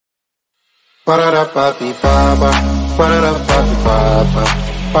Ba-da-da-ba-bi-ba-ba, ba-da-da-ba-bi-ba-ba,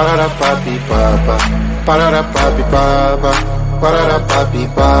 ba-da-da-ba-bi-ba-ba, ba-da-da-ba-bi-ba-ba,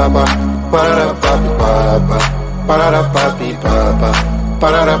 ba-da-da-ba-bi-ba-ba, ba-da-da-ba-bi-ba-ba, ba-da-da-ba-bi-ba-ba,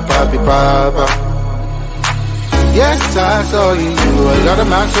 ba-da-da-ba-bi-ba-ba. Yes, I saw you a lot of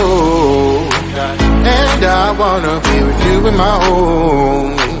my soul, and I wanna be with you in my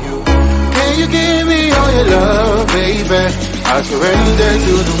home. Can you give me all your love, baby? I surrender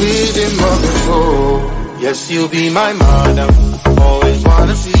to the rhythm of your soul. Yes, you'll be my mother, always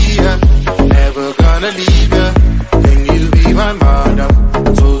wanna see ya, never gonna leave ya. Can you be my mother?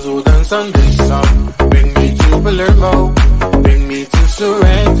 So dance on this song. Bring me to Palermo, bring me to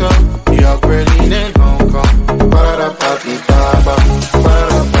Sorrento, New York, Berlin and Hong Kong. Ba-da-da-ba-bi-ba-ba,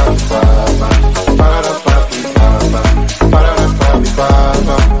 ba-da-da-ba-bi-ba-ba, ba-da-da-ba-bi-ba-ba,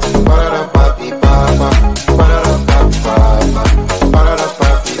 ba-da-da-ba-bi-ba-ba, ba-da-da-ba-bi-ba-ba, ba-da-da-ba-bi-ba-ba,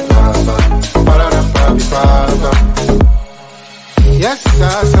 ba-da-da-ba-bi-ba-ba, ba-da-da-ba-bi-ba-ba. Yes,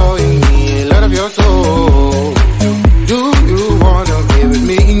 I saw in me a lot of your soul. Do you wanna be with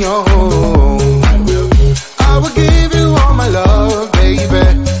me in your home? I will give you all my love, baby.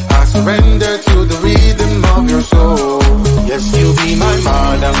 I surrender to the rhythm of your soul. Yes, you'll be my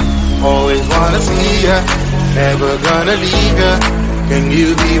madam, always wanna see ya, never gonna leave ya. Can you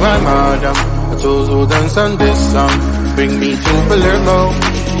be my madam? So dance on this song. Bring me to Palermo,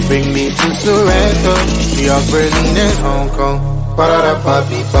 bring me to Sorrento, New York, Berlin and Hong Kong.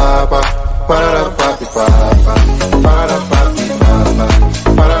 Ba-da-da-ba-bi-ba-ba, ba-da-da-ba-bi-ba-ba, ba-da-da-ba-bi-ba-ba,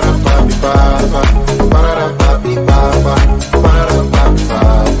 ba-da-da-ba-bi-ba-ba, ba-da-da-ba-bi-ba-ba,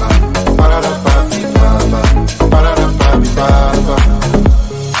 ba-da-da-ba-bi-ba-ba, ba-da-da-ba-bi-ba-ba, ba-da-da-ba-bi-ba-ba.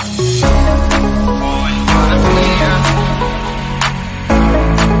 Always wanna be ya.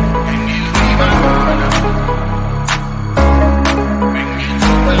 Can you be my mother? Bring me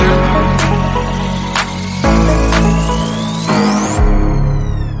to Palermo.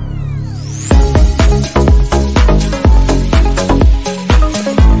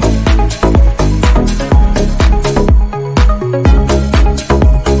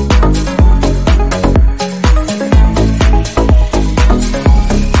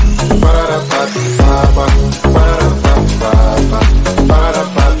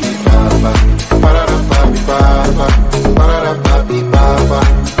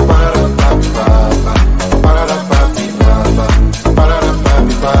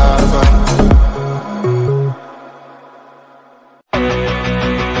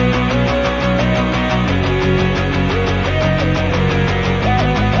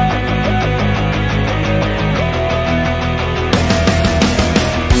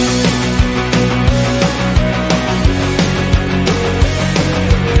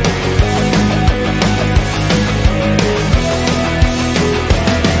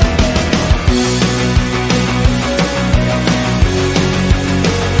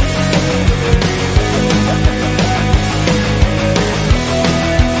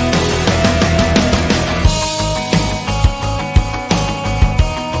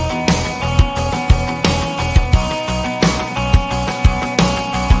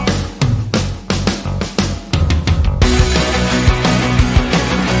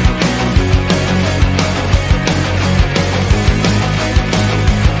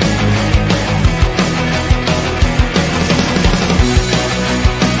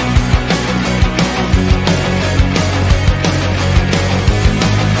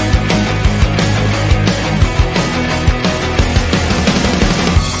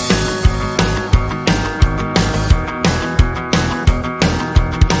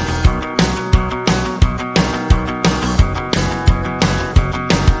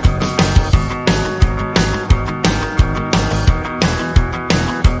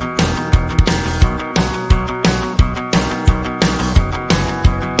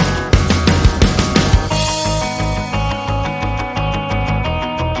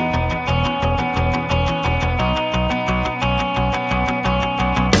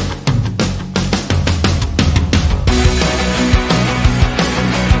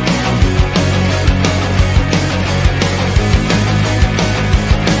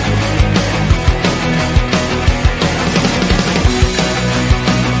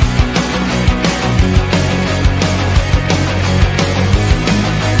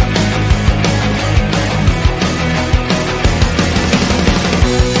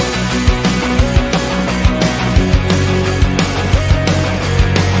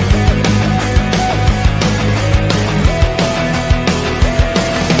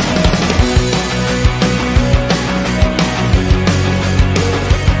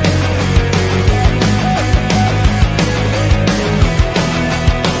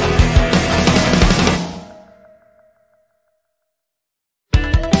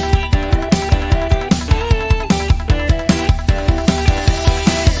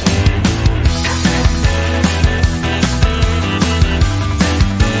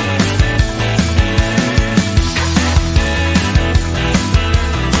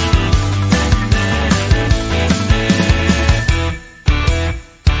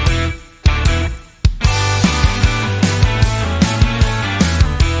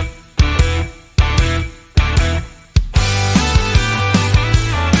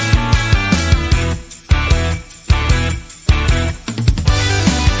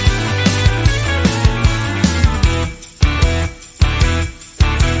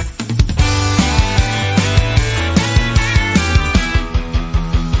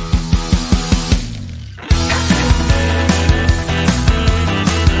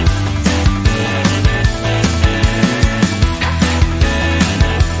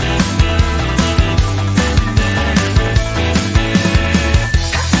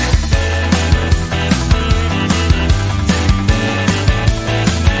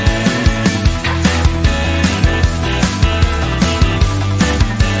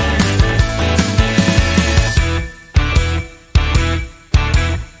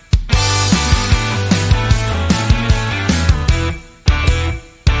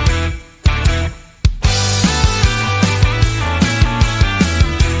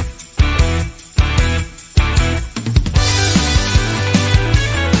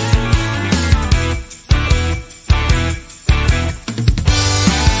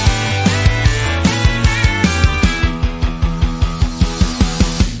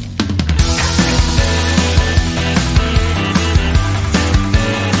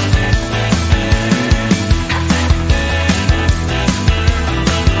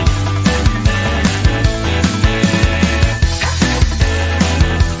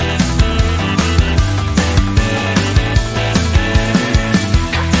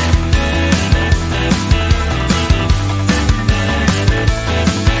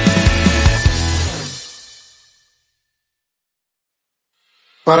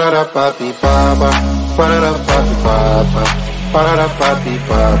 Ba-da-da-ba-bi-ba-ba, ba-da-da-ba-bi-ba-ba,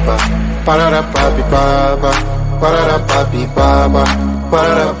 ba-da-da-ba-bi-ba-ba, ba-da-da-ba-bi-ba-ba, ba-da-da-ba-bi-ba-ba,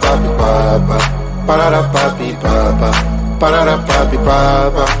 ba-da-da-ba-bi-ba-ba, ba-da-da-ba-bi-ba-ba,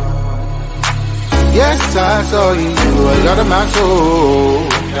 ba-da-da-ba-bi-ba-ba. Yes, I saw you a lot of my soul,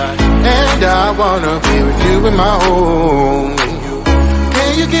 and I wanna be with you in my home.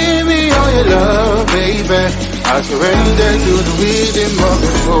 Can you give me all your love, baby? I surrender to the rhythm of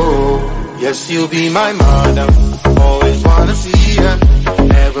your soul. Yes, you'll be my mother, always wanna see ya,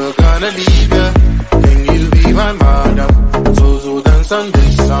 never gonna leave ya. Can you be my mother? So dance on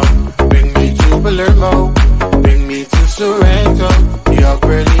this song. Bring me to Palermo, bring me to Sorrento, New York,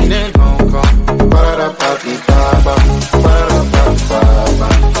 Berlin and Hong Kong. Ba-da-da-ba-bi-ba-ba, ba-da-da-ba-bi-ba-ba,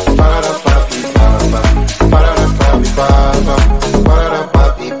 ba-da-da-ba-bi-ba-ba, ba-da-da-ba-bi-ba-ba,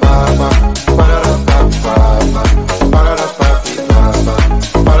 ba-da-da-ba-bi-ba-ba, ba-da-da-ba-bi-ba-ba, ba-da-da-ba-bi-ba-ba,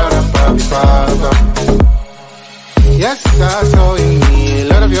 ba-da-da-ba-bi-ba-ba. Yes, I saw in me a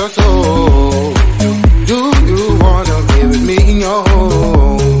lot of your soul. Do you wanna be with me in your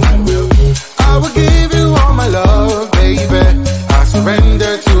home? I will give you all my love, baby. I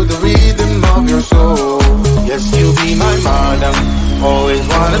surrender to the rhythm of your soul. Yes, you'll be my madam, always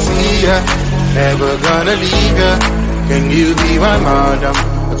wanna see ya, never gonna leave ya. Can you be my madam?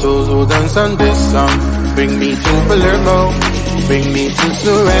 Those who dance on this song. Bring me to Palermo, bring me to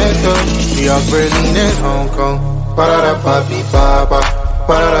Sorrento, New York, Berlin and Hong Kong. Ba-da-da-ba-bi-ba-ba,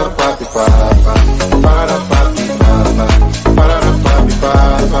 ba-da-da-ba-bi-ba-ba, ba-da-da-ba-bi-ba-ba,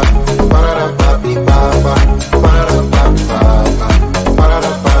 ba-da-da-ba-bi-ba-ba, ba-da-da-ba-bi-ba-ba, ba-da-da-ba-bi-ba-ba,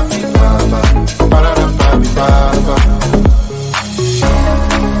 ba-da-da-ba-bi-ba-ba, ba-da-da-ba-bi-ba-ba.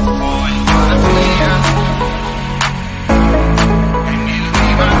 Always wanna be ya, and you be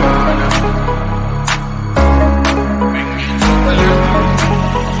my mother. Bring me to Palermo.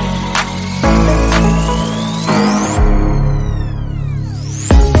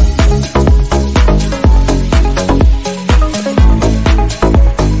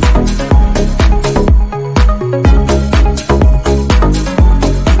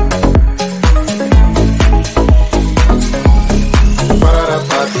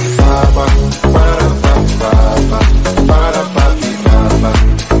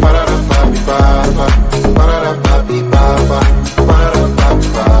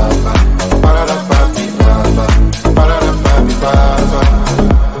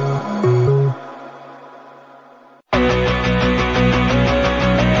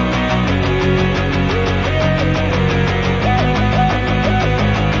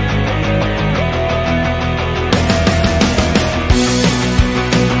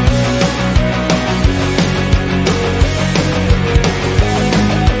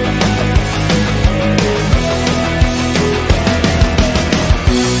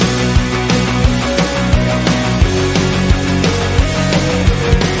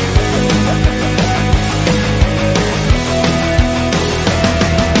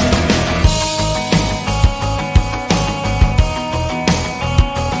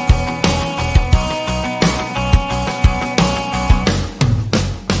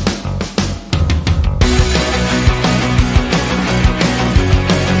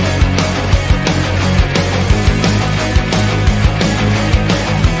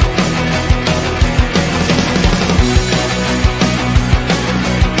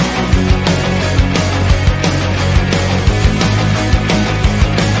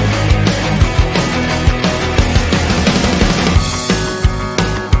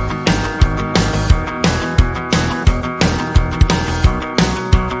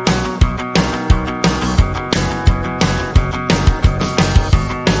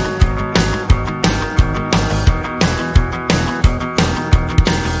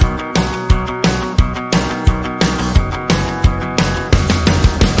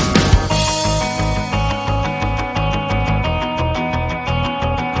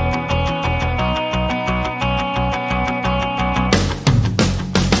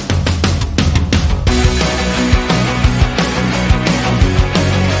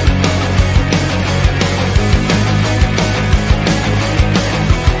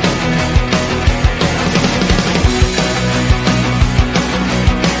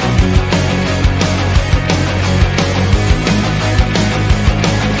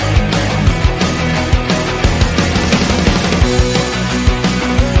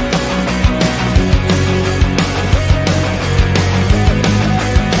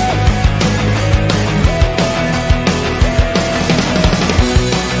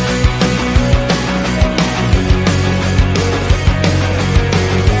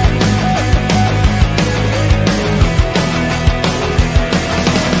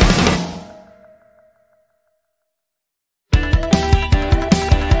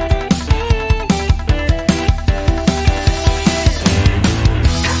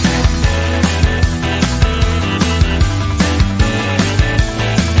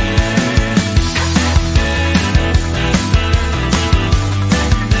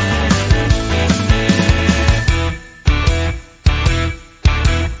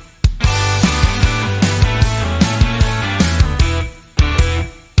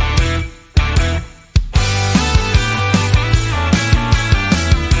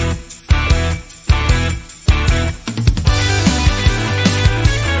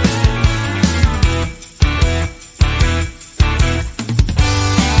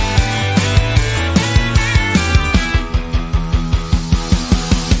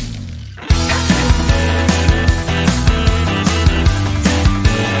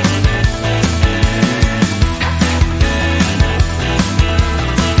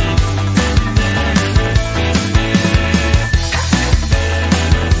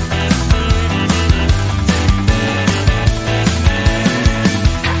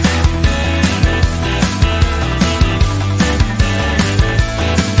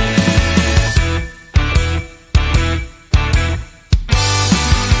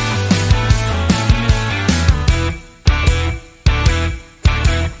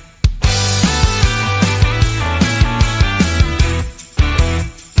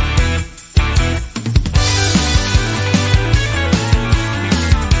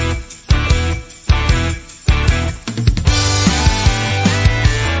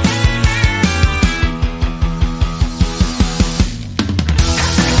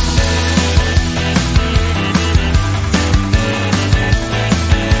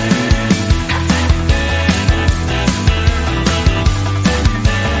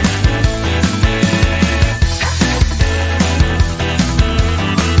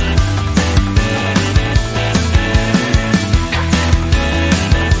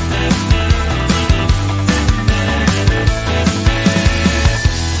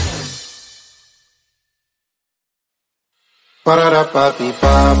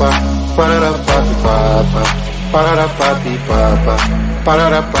 Ba-da-da-ba-bi-ba-ba, ba-da-da-ba-bi-ba-ba, ba-da-da-ba-bi-ba-ba,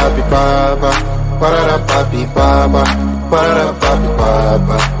 ba-da-da-ba-bi-ba-ba, ba-da-da-ba-bi-ba-ba,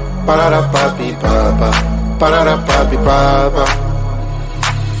 ba-da-da-ba-bi-ba-ba, ba-da-da-ba-bi-ba-ba, ba-da-da-ba-bi-ba-ba.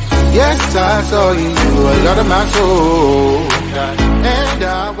 Yes, I saw you, a lot of my soul, and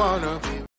I wanna be